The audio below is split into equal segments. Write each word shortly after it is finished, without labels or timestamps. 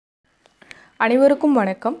அனைவருக்கும்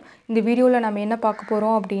வணக்கம். இந்த வீடியோவில் நம்ம என்ன பார்க்க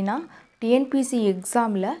போகிறோம் அப்படின்னா டிஎன்பிஎஸ்சி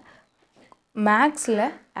எக்ஸாமில் மேக்ஸில்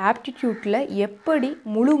ஆப்டிடியூட்டில் எப்படி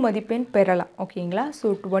முழு மதிப்பெண் பெறலாம் ஓகேங்களா. ஸோ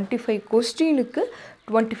 25 கொஸ்டினுக்கு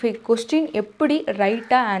 25 கொஸ்டின் எப்படி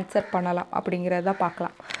ரைட்டாக ஆன்சர் பண்ணலாம் அப்படிங்கிறத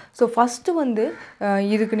பார்க்கலாம். ஸோ ஃபஸ்ட்டு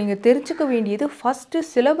இதுக்கு நீங்கள் தெரிஞ்சுக்க வேண்டியது ஃபஸ்ட்டு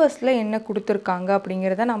சிலபஸில் என்ன கொடுத்துருக்காங்க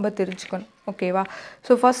அப்படிங்கிறத நம்ம தெரிஞ்சுக்கணும் ஓகேவா.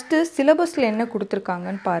 ஸோ ஃபஸ்ட்டு சிலபஸில் என்ன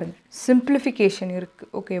கொடுத்துருக்காங்கன்னு பாருங்கள். சிம்பிளிஃபிகேஷன்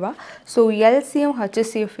இருக்குது ஓகேவா. ஸோ எல்சிஎம்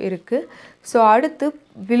ஹெச்சிஎஃப் இருக்குது. ஸோ அடுத்து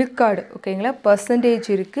விழுக்காடு ஓகேங்களா, பர்சன்டேஜ்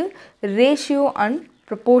இருக்குது, ரேஷியோ அண்ட்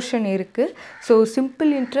ப்ரொபோர்ஷன் இருக்குது. So simple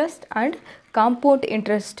interest and compound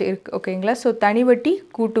interest இருக்குது ஓகேங்களா. ஸோ தனி வட்டி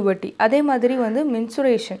கூட்டு வட்டி, அதே மாதிரி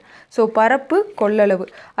மென்சுரேஷன், ஸோ பரப்பு கொள்ளளவு,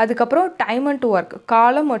 அதுக்கப்புறம் டைம் அண்ட் ஒர்க்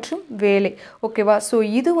காலம் மற்றும் வேலை ஓகேவா. ஸோ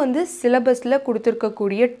இது சிலபஸில்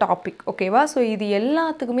கொடுத்துருக்கக்கூடிய டாபிக் ஓகேவா. ஸோ இது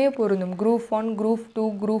எல்லாத்துக்குமே பொருந்தும். குரூப் 1, குரூப் 2,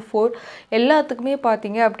 குரூப் 4 எல்லாத்துக்குமே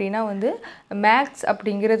பார்த்தீங்க அப்படின்னா மேக்ஸ்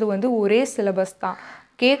அப்படிங்கிறது ஒரே சிலபஸ் தான்.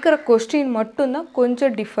 கேட்குற கொஸ்டின் மட்டும்தான்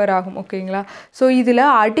கொஞ்சம் டிஃபர் ஆகும் ஓகேங்களா. ஸோ இதில்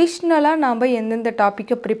அடிஷ்னலாக நம்ம எந்தெந்த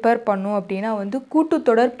டாப்பிக்கை ப்ரிப்பேர் பண்ணோம் அப்படின்னா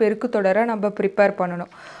கூட்டுத்தொடர் பெருக்குத்தொடரை நம்ம ப்ரிப்பேர்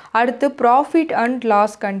பண்ணணும். அடுத்து ப்ராஃபிட் அண்ட்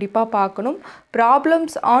லாஸ் கண்டிப்பாக பார்க்கணும்.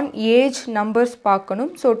 ப்ராப்ளம்ஸ் ஆன் ஏஜ் நம்பர்ஸ் பார்க்கணும்.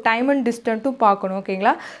 ஸோ டைம் அண்ட் டிஸ்டன்ட்டும் பார்க்கணும்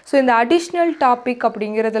ஓகேங்களா. ஸோ இந்த அடிஷ்னல் டாபிக்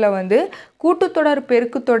அப்படிங்கிறதுல கூட்டுத்தொடர்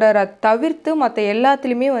பெருக்குத்தொடரை தவிர்த்து மற்ற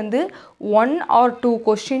எல்லாத்துலேயுமே 1 or 2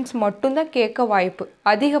 கொஸ்டின்ஸ் மட்டும்தான் கேட்க வாய்ப்பு.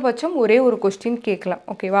 அதிகபட்சம் ஒரே ஒரு கொஸ்டின் கேட்கலாம்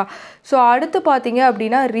ஓகேவா. ஸோ அடுத்து பார்த்தீங்க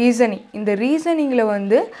அப்படின்னா ரீசனிங். இந்த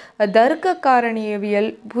ரீசனிங்கில் தர்க்க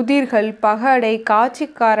காரணியவியல், புதிர்கள், பகடை, காட்சி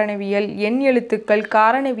காரணவியல், எண் எழுத்துக்கள்,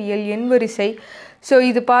 காரணவியல், எண் வரிசை, ஸோ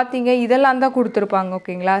இது பார்த்தீங்க இதெல்லாம் தான் கொடுத்துருப்பாங்க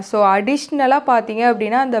ஓகேங்களா. ஸோ அடிஷ்னலாக பார்த்தீங்க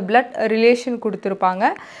அப்படின்னா அந்த பிளட் ரிலேஷன் கொடுத்துருப்பாங்க.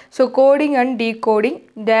 So coding and decoding,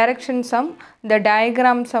 direction some, இந்த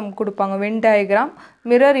டயக்ராம் சம் கொடுப்பாங்க, Venn diagram,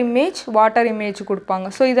 mirror image, water image கொடுப்பாங்க.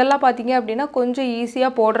 ஸோ இதெல்லாம் பார்த்தீங்க அப்படின்னா கொஞ்சம்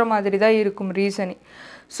ஈஸியாக போடுற மாதிரி தான் இருக்கும் ரீசனிங்.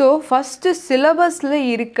 ஸோ ஃபஸ்ட்டு சிலபஸில்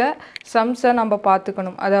இருக்க சம்ஸை நம்ம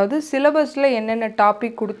பார்த்துக்கணும். அதாவது சிலபஸில் என்னென்ன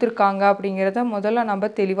டாபிக் கொடுத்துருக்காங்க அப்படிங்கிறத முதல்ல நம்ம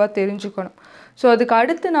தெளிவாக தெரிஞ்சுக்கணும். ஸோ அதுக்கு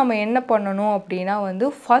அடுத்து நம்ம என்ன பண்ணணும் அப்படின்னா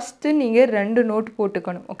ஃபஸ்ட்டு நீங்கள் 2 நோட்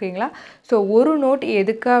போட்டுக்கணும் ஓகேங்களா. ஸோ ஒரு நோட்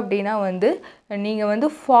எதுக்கு அப்படின்னா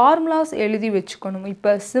நீங்கள் ஃபார்முலாஸ் எழுதி வச்சுக்கணும்.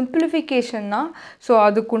 இப்போ சிம்பிளிஃபிகேஷன்னா ஸோ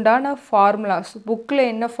அதுக்குண்டான ஃபார்முலாஸ் புக்கில்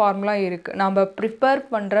என்ன ஃபார்முலா இருக்குது, நம்ம ப்ரிப்பேர்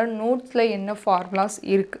பண்ணுற நோட்ஸில் என்ன ஃபார்முலாஸ்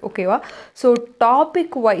இருக்குது ஓகேவா. ஸோ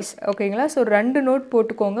டாபிக் வைஸ் ஓகேங்களா. ஸோ 2 நோட்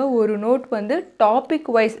போட்டுக்கோங்க. ஒரு நோட் டாபிக்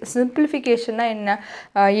வைஸ் சிம்பிளிஃபிகேஷன்னா என்ன,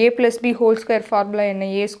 a + b whole square formula என்ன,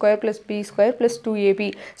 a² + b² + 2ab.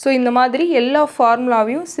 ஸோ இந்த மாதிரி எல்லா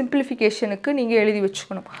ஃபார்முலாவையும் சிம்பிளிஃபிகேஷனுக்கு நீங்கள் எழுதி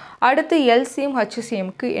வச்சுக்கணும். அடுத்து எல்சிஎம்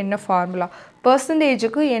ஹெச்சிஎம்க்கு என்ன ஃபார்முலா,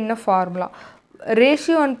 பர்சன்டேஜுக்கு என்ன ஃபார்முலா,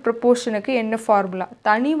 ரேஷியோ அண்ட் ப்ரொபோர்ஷனுக்கு என்ன ஃபார்முலா,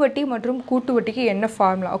 தனி வட்டி மற்றும் கூட்டு வட்டிக்கு என்ன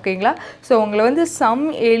ஃபார்முலா ஓகேங்களா. ஸோ உங்களை சம்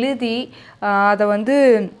எழுதி அதை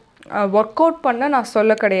ஒர்க் அவுட் பண்ண நான்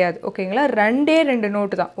சொல்ல கிடையாது ஓகேங்களா. 2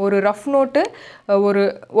 நோட்டு தான். ஒரு ரஃப் நோட்டு, ஒரு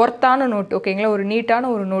ஒர்த்தான நோட்டு ஓகேங்களா, ஒரு நீட்டான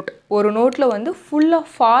ஒரு நோட். ஒரு நோட்டில் ஃபுல்லாக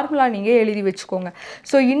ஃபார்முலா நீங்கள் எழுதி வச்சுக்கோங்க.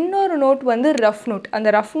 ஸோ இன்னொரு நோட் ரஃப் நோட். அந்த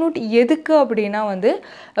ரஃப் நோட் எதுக்கு அப்படின்னா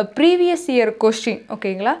ப்ரீவியஸ் இயர் கொஸ்டின்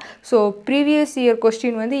ஓகேங்களா. ஸோ ப்ரீவியஸ் இயர்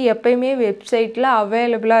கொஸ்டின் எப்போயுமே வெப்சைட்டில்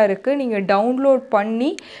அவைலபிளாக இருக்குது. நீங்கள் டவுன்லோட்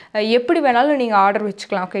பண்ணி எப்படி வேணாலும் நீங்கள் ஆர்டர்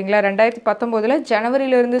வச்சுக்கலாம் ஓகேங்களா. 2019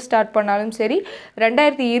 ஜனவரியிலேருந்து ஸ்டார்ட் பண்ணாலும் சரி,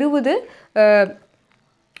 2020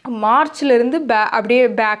 மார்ச்லேருந்து அப்படியே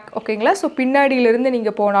பேக் ஓகேங்களா. ஸோ பின்னாடியிலேருந்து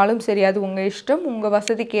நீங்கள் போனாலும் சரி, அது உங்கள் இஷ்டம், உங்கள்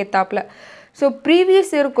வசதிக்கு ஏற்றாப்புல. So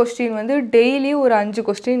previous year question daily ஒரு 5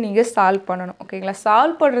 கொஸ்டின் நீங்கள் சால்வ் பண்ணணும் ஓகேங்களா.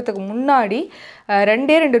 சால்வ் பண்ணுறதுக்கு முன்னாடி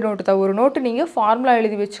 2 நோட்டு தான். ஒரு நோட்டு நீங்கள் ஃபார்முலா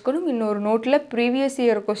எழுதி வச்சுக்கணும். இன்னொரு நோட்டில் ப்ரீவியஸ்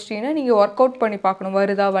இயர் கொஸ்டினை நீங்கள் ஒர்க் அவுட் பண்ணி பார்க்கணும்,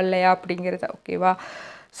 வருதா வரலையா அப்படிங்கிறத ஓகேவா.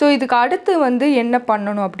 ஸோ இதுக்கு அடுத்து என்ன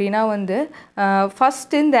பண்ணணும் அப்படின்னா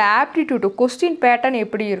ஃபஸ்ட்டு இந்த ஆப்டிடியூட் கொஸ்டின் பேட்டர்ன்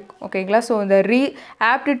எப்படி இருக்கும் ஓகேங்களா. ஸோ இந்த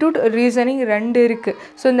ஆப்டிடியூட் ரீசனிங் 2 இருக்குது.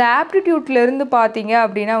 ஸோ இந்த ஆப்டிடியூட்லேருந்து பார்த்தீங்க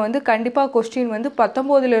அப்படின்னா கண்டிப்பாக கொஸ்டின்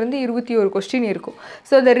 19லேருந்து 21 கொஸ்டின் இருக்கும்.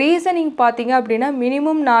 ஸோ இந்த ரீசனிங் பார்த்தீங்க அப்படின்னா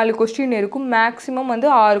மினிமம் 4 கொஸ்டின் இருக்கும், மேக்ஸிமம்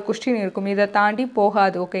 6 கொஸ்டின் இருக்கும். இதை தாண்டி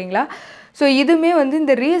போகாது ஓகேங்களா. ஸோ இதுவுமே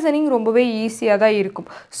இந்த ரீசனிங் ரொம்பவே ஈஸியாக தான் இருக்கும்.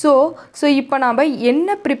 ஸோ இப்போ நாம்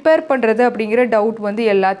என்ன ப்ரிப்பேர் பண்ணுறது அப்படிங்கிற டவுட்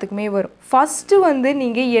எல்லாத்துக்குமே வரும். ஃபஸ்ட்டு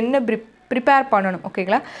நீங்கள் என்ன ப்ரிப்பேர் பண்ணணும்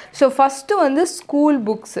ஓகேங்களா. So first school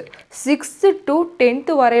books 6th to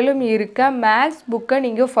 10th வரையிலும் இருக்க மேக்ஸ் புக்கை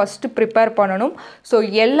நீங்கள் ஃபஸ்ட்டு ப்ரிப்பேர் பண்ணணும். ஸோ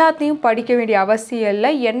எல்லாத்தையும் படிக்க வேண்டிய அவசியம்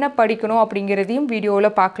இல்லை, என்ன படிக்கணும் அப்படிங்கிறதையும்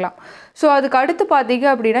வீடியோவில் பார்க்கலாம். ஸோ அதுக்கு அடுத்து பார்த்தீங்க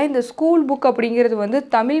அப்படின்னா இந்த ஸ்கூல் புக் அப்படிங்கிறது வந்து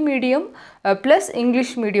Tamil medium plus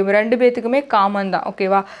English medium ரெண்டு பேர்த்துக்குமே காமன் தான்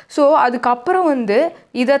ஓகேவா. ஸோ அதுக்கப்புறம் வந்து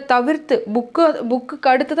இதை தவிர்த்து புக்குக்கு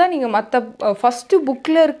அடுத்து தான் நீங்கள் மற்ற ஃபஸ்ட்டு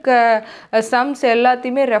புக்கில் இருக்க சம்ஸ்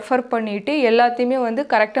எல்லாத்தையுமே ரெஃபர் பண்ணிவிட்டு எல்லாத்தையுமே வந்து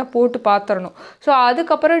கரெக்டாக போட்டு பார்த்துடணும். ஸோ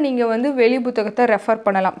அதுக்கப்புறம் நீங்கள் வந்து வெளி புத்தகத்தை ரெஃபர்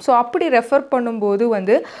பண்ணலாம். ஸோ அப்படி ரெஃபர் பண்ணும்போது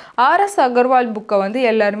வந்து ஆர்எஸ் அகர்வால் புக்கை வந்து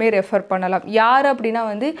எல்லாருமே ரெஃபர் பண்ணலாம். யார் அப்படின்னா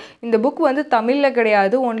வந்து இந்த புக் வந்து தமிழில்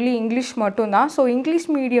கிடையாது, ஒன்லி இங்கிலீஷ் மட்டும்தான். ஸோ இங்கிலீஷ்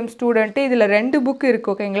மீடியம் ஸ்டூடெண்ட்டு இதில் 2 புக்கு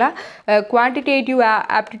இருக்குது ஓகேங்களா. குவான்டிடேட்டிவ்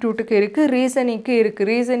ஆப்டிடியூட்டுக்கு இருக்குது, ரீசனிங்க்கு இருக்குது.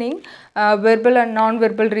 ரீசனிங் வெர்பல் அண்ட் நான்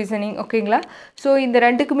வெர்பல் ரீசனிங் ஓகேங்களா. ஸோ இந்த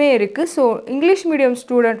 2க்குமே இருக்குது. ஸோ இங்கிலீஷ் மீடியம்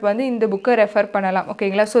ஸ்டூடெண்ட் வந்து இந்த புக்கை ரெஃபர் பண்ணலாம்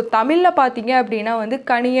ஓகேங்களா. ஸோ தமிழில் பார்த்தீங்க அப்படின்னா வந்து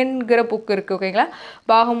கணியன்கிற புக் இருக்குது ஓகேங்களா.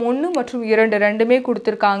 பாகம் 1 மற்றும் 2 ரெண்டுமே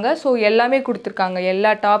கொடுத்துருக்காங்க. ஸோ எல்லாமே கொடுத்துருக்காங்க,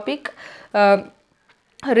 எல்லா topic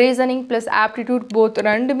reasoning plus aptitude both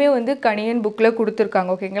ரெண்டுமே வந்து கணியன் புக்கில் கொடுத்துருக்காங்க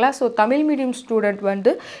ஓகேங்களா. ஸோ தமிழ் மீடியம் ஸ்டூடெண்ட்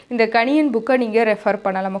வந்து இந்த கணியன் புக்கை நீங்கள் ரெஃபர்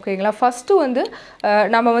பண்ணலாம் ஓகேங்களா. ஃபஸ்ட்டு வந்து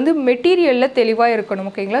நம்ம வந்து மெட்டீரியலில் தெளிவாக இருக்கணும்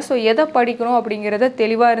ஓகேங்களா. ஸோ எதை படிக்கணும் அப்படிங்கிறத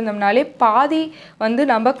தெளிவாக இருந்தோம்னாலே பாதி வந்து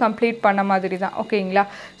நம்ம கம்ப்ளீட் பண்ண மாதிரி தான் ஓகேங்களா.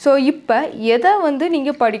 ஸோ இப்போ எதை வந்து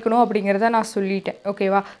நீங்கள் படிக்கணும் அப்படிங்கிறத நான் சொல்லிட்டேன்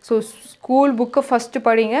ஓகேவா. ஸோ ஸ்கூல் புக்கை ஃபஸ்ட்டு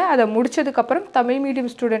படிங்க, அதை முடித்ததுக்கப்புறம் தமிழ்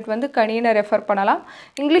மீடியம் ஸ்டூடெண்ட் வந்து கணியனை ரெஃபர் பண்ணலாம்.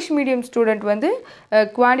 இங்கிலீஷ் மீடியம் ஸ்டூடெண்ட் வந்து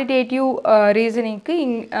குவான்டிடேட்டிவ் ரீசனிங்க்கு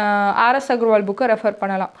ஆர்எஸ் அகர்வால் புக்கை ரெஃபர்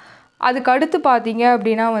பண்ணலாம். அதுக்கு அடுத்து பார்த்தீங்க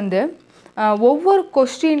அப்படின்னா வந்து ஒவ்வொரு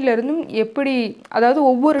கொஸ்டின்லேருந்தும் எப்படி, அதாவது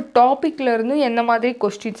ஒவ்வொரு டாப்பிக்லேருந்தும் எந்த மாதிரி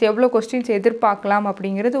கொஸ்டின்ஸ், எவ்வளோ கொஸ்டின்ஸ் எதிர்பார்க்கலாம்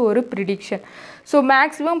அப்படிங்கிறது ஒரு ப்ரிடிக்ஷன். ஸோ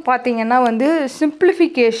மேக்ஸிமம் பார்த்திங்கன்னா வந்து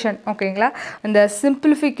சிம்பிளிஃபிகேஷன் ஓகேங்களா. இந்த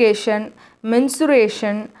சிம்பிளிஃபிகேஷன்,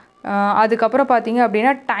 மென்சுரேஷன், அதுக்கப்புறம் பார்த்தீங்க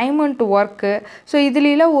அப்படின்னா டைம் அண்ட் ஒர்க்கு. ஸோ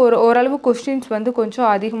இதுலாம் ஓரளவு கொஸ்டின்ஸ் வந்து கொஞ்சம்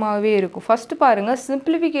அதிகமாகவே இருக்கும். ஃபஸ்ட்டு பாருங்கள்,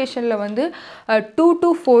 சிம்பிளிஃபிகேஷனில் வந்து 2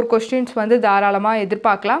 to 4 கொஸ்டின்ஸ் வந்து தாராளமாக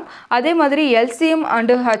எதிர்பார்க்கலாம். அதே மாதிரி எல்சிஎம்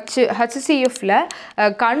அண்டு ஹச்சிசிஎஃப்பில்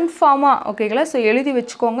கன்ஃபார்மாக ஓகேங்களா. ஸோ எழுதி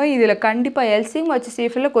வச்சுக்கோங்க, இதில் கண்டிப்பாக எல்சிஎம்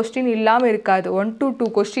ஹச்சிசிஎஃப்பில் கொஸ்டின் இல்லாமல் இருக்காது. 1 to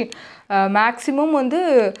 2 கொஸ்டின், மேக்ஸிமம் வந்து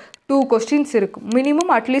 2 கொஸ்டின்ஸ் இருக்கும்,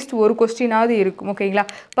 மினிமம் அட்லீஸ்ட் ஒரு கொஸ்டினாவது இருக்கும் ஓகேங்களா.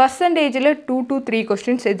 பர்சன்டேஜில் 2 to 3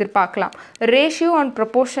 கொஸ்டின்ஸ் எதிர்பார்க்கலாம். ரேஷியோ அண்ட்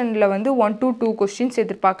ப்ரொபோர்ஷனில் வந்து 1 to 2 கொஸ்டின்ஸ்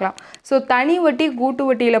எதிர்பார்க்கலாம். ஸோ தனி வட்டி கூட்டு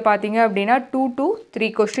வட்டியில் பார்த்தீங்க அப்படின்னா 2 to 3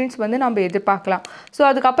 கொஸ்டின்ஸ் வந்து நம்ம எதிர்பார்க்கலாம். ஸோ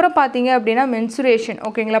அதுக்கப்புறம் பார்த்தீங்க அப்படின்னா மென்சுரேஷன்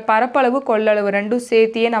ஓகேங்களா. பரப்பளவு கொள்ளளவு ரெண்டும்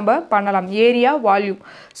சேர்த்தியே நம்ம பண்ணலாம், ஏரியா வால்யூம்.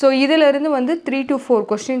 ஸோ இதிலிருந்து வந்து 3 to 4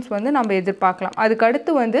 கொஸ்டின்ஸ் வந்து நம்ம எதிர்பார்க்கலாம்.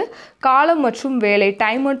 அதுக்கடுத்து வந்து காலம் மற்றும் வேலை,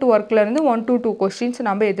 டைம் அண்ட் ஒர்க்லேருந்து 1 to 2 கொஸ்டின்ஸ்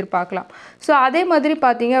நம்ம எதிர்பார்க்கலாம். ஸோ அதே மாதிரி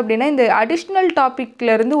பார்த்தீங்க அப்படின்னா இந்த அடிஷ்னல்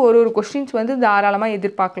டாப்பிக்லேருந்து ஒரு கொஸ்டின்ஸ் வந்து தாராளமாக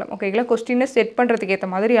எதிர்பார்க்கலாம் ஓகேங்களா. கொஸ்டினை செட் பண்ணுறதுக்கு ஏற்ற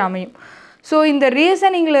மாதிரி அமையும். ஸோ இந்த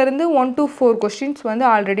ரீசனிங்லேருந்து 1 to 4 கொஸ்டின்ஸ் வந்து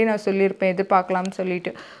ஆல்ரெடி நான் சொல்லியிருப்பேன் எதிர்பார்க்கலாம்னு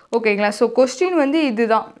சொல்லிட்டு ஓகேங்களா. ஸோ கொஸ்டின் வந்து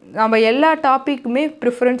இதுதான், நம்ம எல்லா டாப்பிக்குமே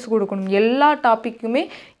ப்ரிஃபரன்ஸ் கொடுக்கணும், எல்லா டாப்பிக்குமே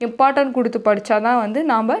இம்பார்ட்டன்ட் கொடுத்து படித்தா தான் வந்து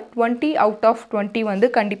நாம் 20 out of 20 வந்து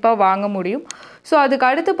கண்டிப்பாக வாங்க முடியும். ஸோ அதுக்கு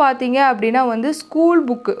அடுத்து பார்த்தீங்க அப்படின்னா வந்து ஸ்கூல்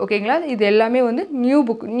புக்கு ஓகேங்களா. இது எல்லாமே வந்து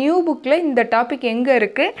நியூ புக்கில் இந்த டாபிக் எங்கே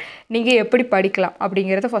இருக்குது, நீங்கள் எப்படி படிக்கலாம்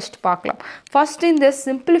அப்படிங்கிறத ஃபஸ்ட்டு பார்க்கலாம். ஃபஸ்ட்டு இந்த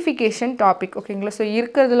சிம்பிளிஃபிகேஷன் டாபிக் ஓகேங்களா. ஸோ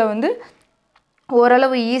இருக்கிறதுல வந்து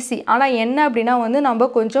ஓரளவு ஈஸி, ஆனால் என்ன அப்படின்னா வந்து நம்ம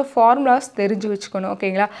கொஞ்சம் ஃபார்முலாஸ் தெரிஞ்சு வச்சுக்கணும்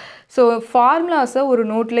ஓகேங்களா. ஸோ ஃபார்முலாஸை ஒரு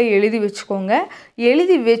நோட்டில் எழுதி வச்சுக்கோங்க.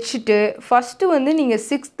 எழுதி வச்சுட்டு ஃபஸ்ட்டு வந்து நீங்கள்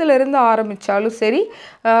 6th ஆரம்பித்தாலும் சரி,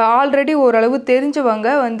 ஆல்ரெடி ஓரளவு தெரிஞ்சவங்க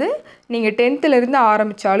வந்து நீங்கள் 10th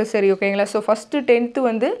ஆரம்பித்தாலும் சரி ஓகேங்களா. ஸோ ஃபஸ்ட்டு 10th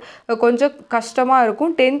வந்து கொஞ்சம் கஷ்டமாக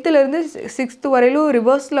இருக்கும். 10th 6th வரையிலும்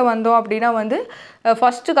ரிவர்ஸில் வந்தோம் அப்படின்னா வந்து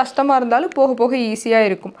ஃபஸ்ட்டு கஷ்டமாக இருந்தாலும் போக போக ஈஸியாக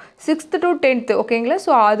இருக்கும். 6th to 10th ஓகேங்களா.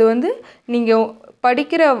 ஸோ அது வந்து நீங்கள்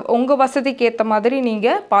படிக்கிற உங்கள் வசதிக்கு ஏற்ற மாதிரி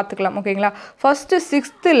நீங்கள் பார்த்துக்கலாம் ஓகேங்களா. ஃபஸ்ட்டு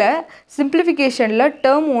 6th சிம்பிளிஃபிகேஷனில்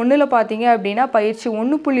டேர்ம் 1 பார்த்தீங்க அப்படின்னா பயிற்சி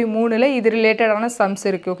 1.3 இது ரிலேட்டடான சம்ஸ்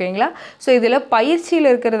இருக்குது ஓகேங்களா. ஸோ இதில் பயிற்சியில்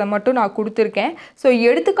இருக்கிறத மட்டும் நான் கொடுத்துருக்கேன். ஸோ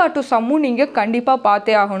எடுத்துக்காட்டு சம்மும் நீங்கள் கண்டிப்பாக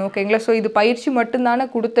பார்த்தே ஆகணும் ஓகேங்களா. ஸோ இது பயிற்சி மட்டும்தானே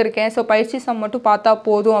கொடுத்துருக்கேன், ஸோ பயிற்சி சம் மட்டும் பார்த்தா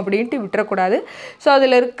போதும் அப்படின்ட்டு விட்டுறக்கூடாது. ஸோ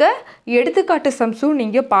அதில் இருக்க எடுத்துக்காட்டு சம்ஸும்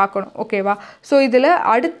நீங்கள் பார்க்கணும் ஓகேவா. ஸோ இதில்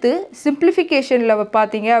அடுத்து சிம்பிளிஃபிகேஷனில்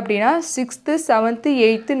பார்த்தீங்க அப்படின்னா 6th 7th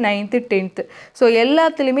 8th 9th 10th so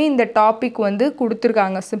எல்லாத்துலேயுமே இந்த டாபிக் வந்து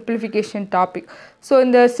கொடுத்துருக்காங்க, சிம்பிளிஃபிகேஷன் டாபிக். ஸோ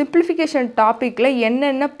இந்த சிம்பிளிஃபிகேஷன் டாப்பிக்கில்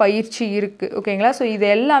என்னென்ன பயிற்சி இருக்குது ஓகேங்களா. ஸோ இது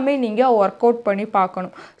எல்லாமே நீங்கள் ஒர்க் அவுட் பண்ணி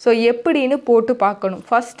பார்க்கணும். ஸோ எப்படின்னு போட்டு பார்க்கணும்.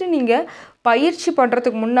 ஃபஸ்ட்டு நீங்கள் பயிற்சி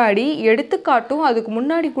பண்ணுறதுக்கு முன்னாடி எடுத்துக்காட்டும் அதுக்கு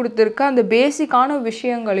முன்னாடி கொடுத்துருக்க அந்த பேசிக்கான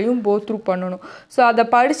விஷயங்களையும் கோ த்ரூ பண்ணணும். ஸோ அதை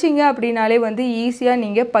படிச்சிங்க அப்படின்னாலே வந்து ஈஸியாக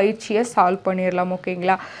நீங்கள் பயிற்சியை சால்வ் பண்ணிடலாம்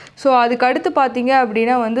ஓகேங்களா. ஸோ அதுக்கு அடுத்து பார்த்தீங்க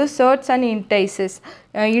அப்படின்னா வந்து சர்ட்ஸ் அண்ட் இன்டைசஸ்.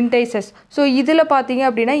 இன்டைசஸ். ஸோ இதில் பார்த்தீங்க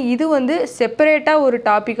அப்படின்னா இது வந்து செப்பரேட்டாக ஒரு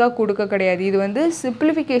டாப்பிக்காக கொடுக்க கிடையாது. இது வந்து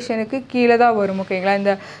சிம்பிளிஃபிகேஷனுக்கு கீழே தான் வரும். ஓகேங்களா?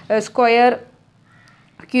 இந்த ஸ்கொயர்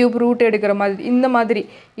கியூப் ரூட் எடுக்கிற மாதிரி இந்த மாதிரி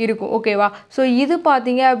இருக்கும். ஓகேவா? ஸோ இது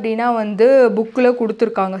பார்த்தீங்க அப்படின்னா வந்து புக்கில்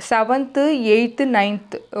கொடுத்துருக்காங்க 7th 8th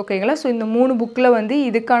 9th. ஓகேங்களா? ஸோ இந்த 3 புக்கில் வந்து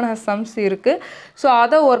இதுக்கான சம்ஸ் இருக்குது. ஸோ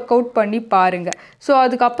அதை ஒர்க் அவுட் பண்ணி பாருங்கள். ஸோ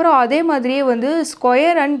அதுக்கப்புறம் அதே மாதிரியே வந்து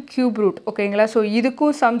ஸ்கொயர் அண்ட் கியூப் ரூட். ஓகேங்களா? ஸோ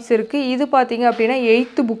இதுக்கும் சம்ஸ் இருக்குது. இது பார்த்தீங்க அப்படின்னா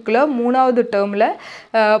 8th புக்கில் 3வது டேர்மில்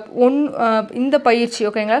இந்த பயிற்சி.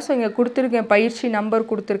 ஓகேங்களா? ஸோ இங்கே கொடுத்துருக்கேன், பயிற்சி நம்பர்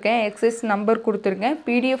கொடுத்துருக்கேன், எக்ஸசைஸ் நம்பர் கொடுத்துருக்கேன்.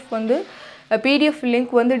 பிடிஎஃப்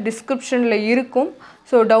லிங்க் வந்து டிஸ்கிரிப்ஷனில் இருக்கும்.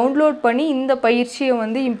 ஸோ டவுன்லோட் பண்ணி இந்த பயிற்சியை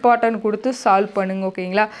வந்து இம்பார்ட்டன்ட் கொடுத்து சால்வ் பண்ணுங்க.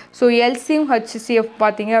 ஓகேங்களா? ஸோ எல்சிஎம் ஹச்சிசிஎஃப்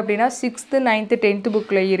பார்த்தீங்க அப்படின்னா 6th 9th 10th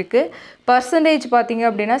புக்கில் இருக்குது. பர்சன்டேஜ் பார்த்தீங்க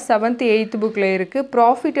அப்படின்னா 7th 8th புக்கில் இருக்குது.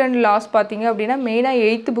 ப்ராஃபிட் அண்ட் லாஸ் பார்த்தீங்க அப்படின்னா மெயினாக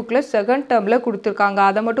 8th புக்கில் செகண்ட் டேர்மில் கொடுத்துருக்காங்க.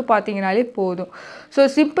 அதை மட்டும் பார்த்தீங்கனாலே போதும். So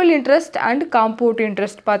simple interest and compound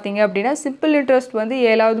interest பார்த்தீங்க அப்படின்னா சிம்பிள் இன்ட்ரெஸ்ட் வந்து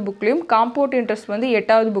 7வது புக்லேயும் காம்பவுண்ட் இன்ட்ரெஸ்ட் வந்து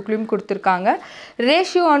 8வது புக்லேயும் கொடுத்துருக்காங்க.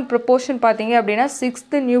 ரேஷியோ அண்ட் ப்ரொப்போர்ஷன் பார்த்தீங்க அப்படின்னா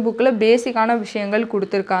 6th நியூ புக்கில் பேசிக்கான விஷயங்கள்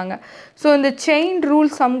கொடுத்துருக்காங்க. ஸோ இந்த செயின் ரூல்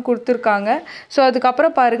சம் கொடுத்துருக்காங்க. ஸோ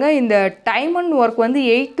அதுக்கப்புறம் பாருங்கள் இந்த டைம் அண்ட் ஒர்க் வந்து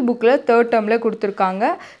 8th புக்கில் 3rd டேர்மில் கொடுத்துருக்காங்க.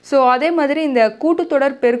 ஸோ அதே மாதிரி இந்த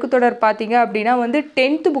கூட்டுத்தொடர் பெருக்குத்தொடர் பார்த்தீங்க அப்படின்னா வந்து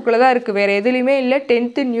 10th புக்கில் தான் இருக்குது, வேறு எதுலேயுமே இல்லை.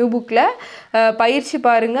 10th நியூ புக்கில் பயிற்சி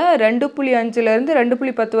பாருங்கள் 2.5லேருந்து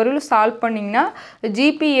 2.10 வரையிலும் சால்வ் பண்ணிங்கன்னா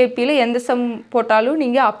ஜிபிஏபியில் எந்த சம் போட்டாலும்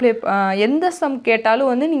நீங்கள் எந்த சம்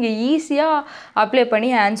கேட்டாலும் வந்து நீங்கள் ஈஸியாக அப்ளை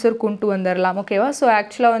பண்ணி ஆன்சர் கொண்டு வந்துடலாம். ஓகேவா? ஸோ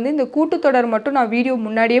ஆக்சுவலாக வந்து இந்த கூட்டுத்தொடர் மட்டும் நான் வீடியோ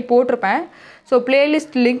முன்னாடியே போட்டிருப்பேன். ஸோ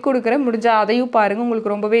பிளேலிஸ்ட் லிங்க் கொடுக்குறேன், முடிஞ்சால் அதையும் பாருங்கள்,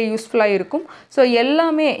 உங்களுக்கு ரொம்பவே யூஸ்ஃபுல்லாக இருக்கும். ஸோ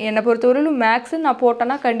எல்லாமே என்னை பொறுத்தவரையிலும் மேக்ஸு நான்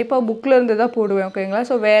போட்டேன்னா கண்டிப்பாக புக்கில் இருந்து தான் போடுவேன். ஓகேங்களா?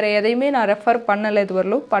 ஸோ வேறு எதையுமே நான் ரெஃபர் பண்ணலை, இது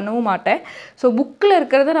வரலும் பண்ணவும் மாட்டேன். ஸோ புக்கில்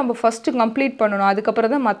இருக்கிறத நம்ம ஃபஸ்ட்டு கம்ப்ளீட் பண்ணணும்,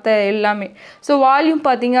 அதுக்கப்புறம் தான் மற்ற எல்லாமே. ஸோ வால்யூம்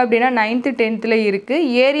பார்த்தீங்க அப்படின்னா 9th 10th இருக்குது.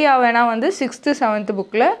 ஏரியா வேணால் வந்து 6th 7th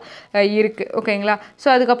புக்கில் இருக்குது. ஓகேங்களா? ஸோ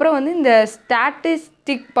அதுக்கப்புறம் வந்து இந்த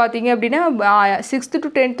ஸ்டாட்டிஸ்டிக் பார்த்தீங்க அப்படின்னா 6th to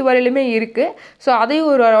 10th வரையிலுமே இருக்குது. ஸோ அதையும்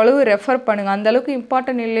ஒரு அளவு ரெஃபர் பண்ணுங்கள். அந்தளவுக்கு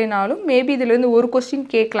இம்பார்ட்டன்ட் இல்லைனாலும் மேபி இதிலேருந்து ஒரு கொஸ்டின்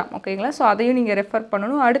கேட்கலாம். ஓகேங்களா? ஸோ அதையும் நீங்கள் ரெஃபர்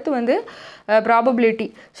பண்ணணும். அடுத்து வந்து ப்ராபபிலிட்டி.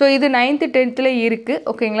 ஸோ இது 9th 10th இருக்குது.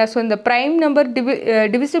 ஓகேங்களா? ஸோ இந்த ப்ரைம் நம்பர்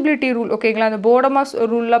டிவிசிபிலிட்டி ரூல். ஓகேங்களா? அந்த போர்டமாஸ்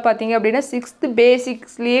ரூல்லாம் பார்த்தீங்க அப்படின்னா 6th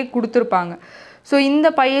பேசிக்ஸ்லேயே கொடுத்துருப்பாங்க. ஸோ இந்த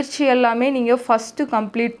பயிற்சி எல்லாமே நீங்கள் ஃபஸ்ட்டு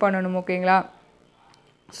கம்ப்ளீட் பண்ணணும். ஓகேங்களா?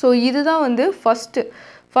 ஸோ இதுதான் வந்து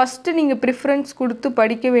ஃபஸ்ட்டு நீங்கள் ப்ரிஃபரன்ஸ் கொடுத்து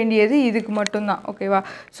படிக்க வேண்டியது இதுக்கு மட்டும்தான். ஓகேவா?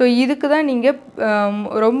 ஸோ இதுக்கு தான்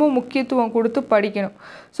நீங்கள் ரொம்ப முக்கியத்துவம் கொடுத்து படிக்கணும்.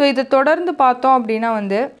 ஸோ இதை தொடர்ந்து பார்த்தோம் அப்படின்னா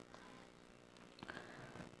வந்து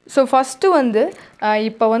ஸோ ஃபஸ்ட்டு வந்து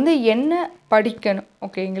இப்போ வந்து என்ன படிக்கணும்.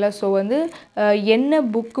 ஓகேங்களா? ஸோ வந்து என்ன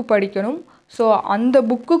புக்கு படிக்கணும், ஸோ அந்த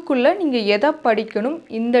புக்குக்குள்ளே நீங்கள் எதை படிக்கணும்,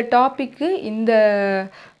 இந்த டாப்பிக்கு இந்த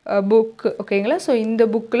புக்கு. ஓகேங்களா? ஸோ இந்த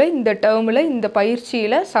புக்கில் இந்த டேர்மில் இந்த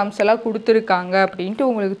பயிற்சியில் சம்ஸ் எல்லாம் கொடுத்துருக்காங்க அப்படின்ட்டு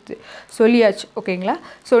உங்களுக்கு சொல்லியாச்சு. ஓகேங்களா?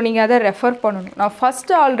 ஸோ நீங்கள் அதை ரெஃபர் பண்ணணும். நான்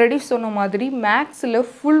ஃபஸ்ட்டு ஆல்ரெடி சொன்ன மாதிரி மேக்ஸில்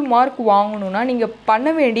ஃபுல் மார்க் வாங்கணுன்னா நீங்கள்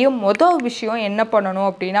பண்ண வேண்டிய மொதல் விஷயம் என்ன பண்ணணும்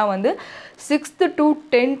அப்படின்னா வந்து 6th to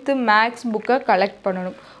 10th மேக்ஸ் புக்கை கலெக்ட்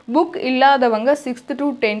பண்ணணும். புக் இல்லாதவங்க 6th to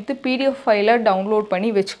 10th பிடிஎஃப் ஃபைலை டவுன்லோட் பண்ணி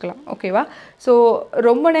வச்சுக்கலாம். ஓகேவா? ஸோ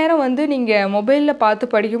ரொம்ப நேரம் வந்து நீங்கள் மொபைலில்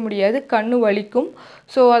பார்த்து படிக்க முடியாது, கண்ணு வலிக்கும்.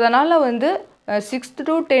 ஸோ அதனால் வந்து 6th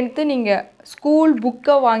to 10th நீங்கள் ஸ்கூல்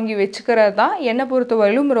புக்கை வாங்கி வச்சுக்கிறது தான் என்னை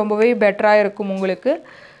பொறுத்தவரையிலும் ரொம்பவே பெட்டராக இருக்கும் உங்களுக்கு.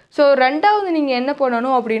 ஸோ ரெண்டாவது நீங்கள் என்ன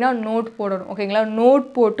பண்ணணும் அப்படின்னா நோட் போடணும். ஓகேங்களா? நோட்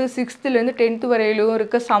போட்டு 6thலேருந்து 10th வரையிலும்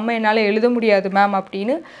இருக்க சம்ம என்னால் எழுத முடியாது மேம்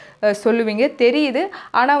அப்படின்னு சொல்லுவீங்க, தெரியுது.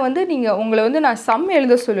 ஆனால் வந்து உங்களை வந்து நான் சம்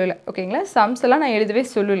எழுத சொல்லலை. ஓகேங்களா? சம்ஸ் எல்லாம் நான் எழுதவே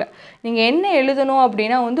சொல்லலை. நீங்கள் என்ன எழுதணும்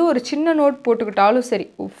அப்படின்னா வந்து ஒரு சின்ன நோட் போட்டுக்கிட்டாலும் சரி,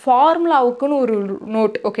 ஃபார்முலாவுக்குன்னு ஒரு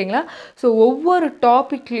நோட். ஓகேங்களா? ஸோ ஒவ்வொரு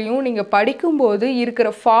டாப்பிக்லேயும் நீங்கள் படிக்கும்போது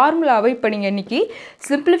இருக்கிற ஃபார்முலாவை இப்போ நீங்கள் இன்றைக்கி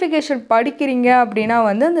சிம்பிளிஃபிகேஷன் படிக்கிறீங்க அப்படின்னா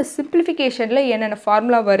வந்து அந்த சிம்பிளிஃபிகேஷனில் என்னென்ன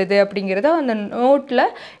ஃபார்முலா வருது அப்படிங்கிறத அந்த நோட்டில்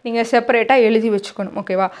நீங்கள் செப்பரேட்டாக எழுதி வச்சுக்கணும்.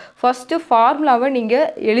 ஓகேவா? ஃபஸ்ட்டு ஃபார்முலாவை நீங்கள்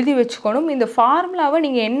எழுதி வச்சுக்கணும். இந்த ஃபார்முலாவை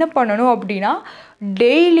நீங்கள் என்ன பண்ணணும் அப்படின்னா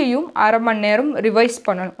டெய்லியும் அரை மணி நேரம் ரிவைஸ்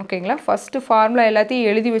பண்ணணும். ஓகேங்களா? ஃபஸ்ட்டு ஃபார்முலா எல்லாத்தையும்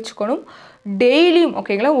எழுதி வச்சுக்கணும் டெய்லியும்.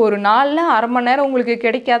 ஓகேங்களா? ஒரு நாளில் அரை மணி நேரம் உங்களுக்கு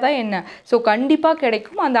கிடைக்காதா என்ன? ஸோ கண்டிப்பாக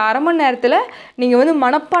கிடைக்கும். அந்த அரை மணி நேரத்தில் நீங்கள் வந்து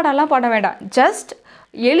மனப்பாடம்லாம் பண்ண வேண்டாம், ஜஸ்ட்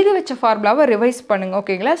எழுதி வச்ச ஃபார்முலாவை ரிவைஸ் பண்ணுங்கள்.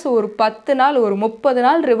 ஓகேங்களா? ஸோ ஒரு 10 நாள் ஒரு 30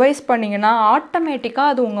 நாள் ரிவைஸ் பண்ணிங்கன்னா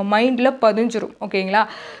ஆட்டோமேட்டிக்காக அது உங்கள் மைண்டில் பதிஞ்சிரும். ஓகேங்களா?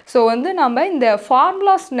 ஸோ வந்து நம்ம இந்த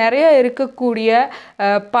ஃபார்முலாஸ் நிறைய இருக்கக்கூடிய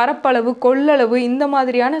பரப்பளவு கொள்ளளவு இந்த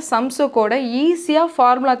மாதிரியான சம்ஸை கூட ஈஸியாக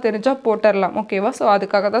ஃபார்முலா தெரிஞ்சால் போட்டுடலாம். ஓகேவா? ஸோ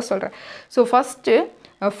அதுக்காக தான் சொல்கிறேன். ஸோ ஃபஸ்ட்டு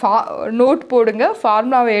நோட் போடுங்க,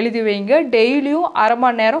 ஃபார்முலாவை எழுதி வைங்க, டெய்லியும் அரை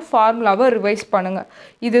மணி நேரம் ஃபார்முலாவை ரிவைஸ் பண்ணுங்கள்.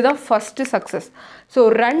 இதுதான் ஃபஸ்ட்டு சக்ஸஸ். ஸோ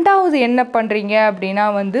ரெண்டாவது என்ன பண்ணுறீங்க அப்படின்னா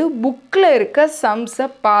வந்து புக்கில் இருக்க சம்ஸை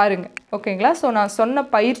பாருங்கள். ஓகேங்களா? ஸோ நான் சொன்ன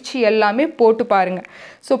பயிற்சி எல்லாமே போட்டு பாருங்கள்.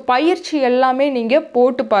 ஸோ பயிற்சி எல்லாமே நீங்கள்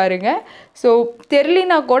போட்டு பாருங்கள். ஸோ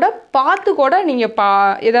தெரியலனா கூட பார்த்து கூட நீங்கள்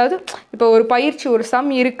ஏதாவது இப்போ ஒரு பயிற்சி ஒரு சம்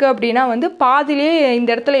இருக்குது அப்படின்னா வந்து பாதிலேயே இந்த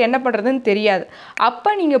இடத்துல என்ன பண்ணுறதுன்னு தெரியாது. அப்போ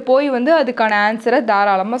நீங்கள் போய் வந்து அதுக்கான ஆன்சரை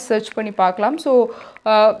தாராளமாக சர்ச் பண்ணி பார்க்கலாம். ஸோ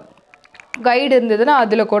கைடு இருந்ததுன்னா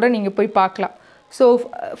அதில் கூட நீங்கள் போய் பார்க்கலாம். So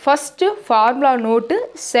first formula note,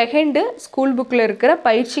 second school புக்கில் இருக்கிற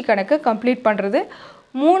பயிற்சி கணக்கை கம்ப்ளீட் பண்ணுறது,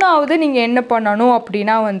 மூணாவது நீங்கள் என்ன பண்ணணும்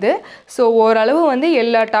அப்படின்னா வந்து ஸோ ஓரளவு வந்து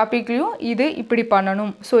எல்லா டாப்பிக்லேயும் இது இப்படி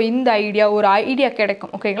பண்ணணும். ஸோ இந்த ஒரு ஐடியா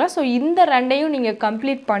கிடைக்கும். ஓகேங்களா? ஸோ இந்த ரெண்டையும் நீங்கள்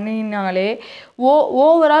கம்ப்ளீட் பண்ணினாலே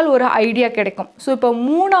ஓவரால் ஒரு ஐடியா கிடைக்கும். ஸோ இப்போ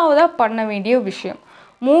மூணாவதாக பண்ண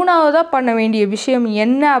வேண்டிய விஷயம்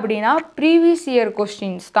என்ன அப்படின்னா ப்ரீவியஸ் இயர்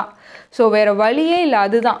கொஸ்டின்ஸ் தான். ஸோ வேறு வழியே இல்லை,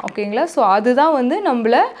 அதுதான். ஓகேங்களா? ஸோ அதுதான் வந்து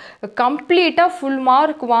நம்மளை கம்ப்ளீட்டாக ஃபுல்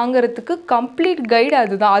மார்க் வாங்குறதுக்கு கம்ப்ளீட் கைடு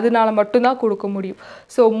அதுதான். அதனால மட்டும்தான் கொடுக்க முடியும்.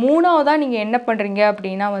 ஸோ மூணாவதாக நீங்கள் என்ன பண்ணுறீங்க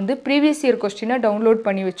அப்படின்னா வந்து ப்ரீவியஸ் இயர் கொஸ்டினை டவுன்லோட்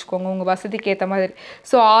பண்ணி வச்சுக்கோங்க உங்கள் வசதிக்கு ஏற்ற மாதிரி.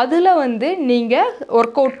 ஸோ அதில் வந்து நீங்கள்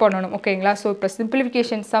ஒர்க் அவுட் பண்ணணும். ஓகேங்களா? ஸோ இப்போ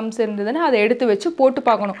சிம்பிளிஃபிகேஷன் சம்ஸ் இருந்ததுன்னா அதை எடுத்து வச்சு போட்டு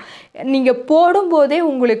பார்க்கணும். நீங்கள் போடும்போதே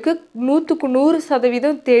உங்களுக்கு 100%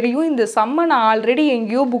 தெரியும், இந்த சம்மை நான் ஆல்ரெடி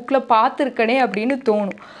எங்கேயோ புக்கில் பார்த்துருக்கனே அப்படின்னு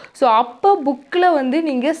தோணும். ஸோ அப்போ புக்கில் வந்து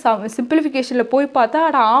நீங்கள் சிம்பிளிஃபிகேஷனில் போய் பார்த்தா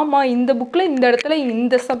ஆமாம் இந்த புக்கில் இந்த இடத்துல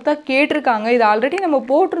இந்த சம் தான் கேட்டிருக்காங்க, இது ஆல்ரெடி நம்ம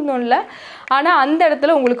போட்டிருந்தோம்ல, ஆனால் அந்த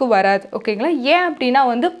இடத்துல உங்களுக்கு வராது. ஓகேங்களா? ஏன் அப்படின்னா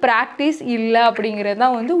வந்து ப்ராக்டிஸ் இல்லை அப்படிங்கிறது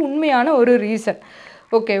தான் வந்து உண்மையான ஒரு ரீசன்.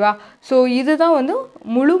 ஓகேவா? ஸோ இதுதான் வந்து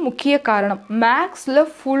முக்கிய காரணம். மேக்ஸில்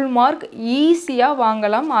ஃபுல் மார்க் ஈஸியாக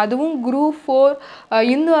வாங்கலாம். அதுவும் குரூப் 4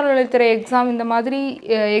 இந்து அறநிலையத்துறை எக்ஸாம் இந்த மாதிரி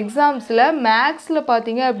எக்ஸாம்ஸில் மேக்ஸில்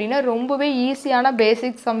பார்த்தீங்க அப்படின்னா ரொம்பவே ஈஸியான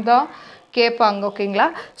பேசிக் சம் தான் கேட்பாங்க. ஓகேங்களா?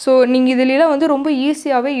 ஸோ நீங்கள் இதிலெல்லாம் வந்து ரொம்ப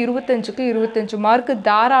ஈஸியாகவே 25க்கு 25 மார்க்கு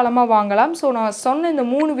தாராளமாக வாங்கலாம். ஸோ நான் சொன்ன இந்த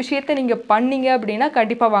 3 விஷயத்தை நீங்கள் பண்ணீங்க அப்படின்னா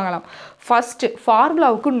கண்டிப்பாக வாங்கலாம். ஃபஸ்ட்டு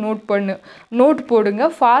ஃபார்முலாவுக்கு நோட் போடுங்க,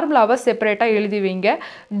 ஃபார்முலாவை செப்பரேட்டாக எழுதி வைங்க,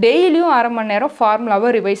 டெய்லியும் அரை மணி நேரம் ஃபார்முலாவை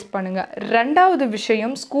ரிவைஸ் பண்ணுங்கள். ரெண்டாவது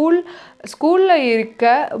விஷயம் ஸ்கூலில் இருக்க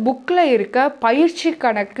புக்கில் இருக்க பயிற்சி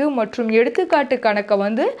கணக்கு மற்றும் எடுத்துக்காட்டு கணக்கை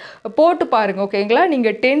வந்து போட்டு பாருங்கள். ஓகேங்களா?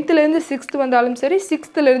 நீங்கள் 10th 6th வந்தாலும் சரி,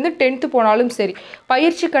 6th 10th போனாலும் சரி,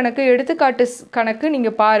 பயிற்சி கணக்கு எடுத்துக்காட்டு கணக்கு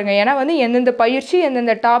நீங்கள் பாருங்கள். ஏன்னா வந்து எந்தெந்த பயிற்சி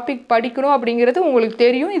எந்தெந்த டாபிக் படிக்கணும் அப்படிங்கிறது உங்களுக்கு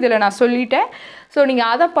தெரியும், இதில் நான் சொல்லிட்டேன். ஸோ நீங்கள்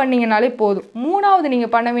அதை பண்ணிங்கனாலே போதும். மூணாவது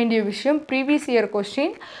நீங்கள் பண்ண வேண்டிய விஷயம் ப்ரீவியஸ் இயர்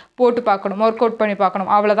கொஸ்டின் போட்டு பார்க்கணும், ஒர்க் அவுட் பண்ணி பார்க்கணும்.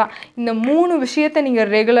 அவ்வளோதான். இந்த 3 விஷயத்தை நீங்கள்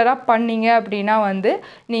ரெகுலராக பண்ணீங்க அப்படின்னா வந்து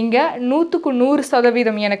நீங்கள் 100க்கு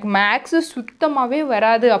 100% எனக்கு மேக்ஸு சுத்தமாகவே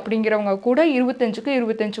வராது அப்படிங்கிறவங்க கூட 25க்கு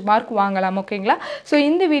 25 மார்க் வாங்கலாம். ஓகேங்களா? ஸோ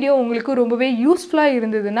இந்த வீடியோ உங்களுக்கு ரொம்பவே யூஸ்ஃபுல்லாக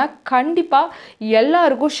இருந்ததுன்னா கண்டிப்பாக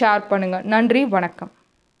எல்லாருக்கும் ஷேர் பண்ணுங்கள். நன்றி, வணக்கம்.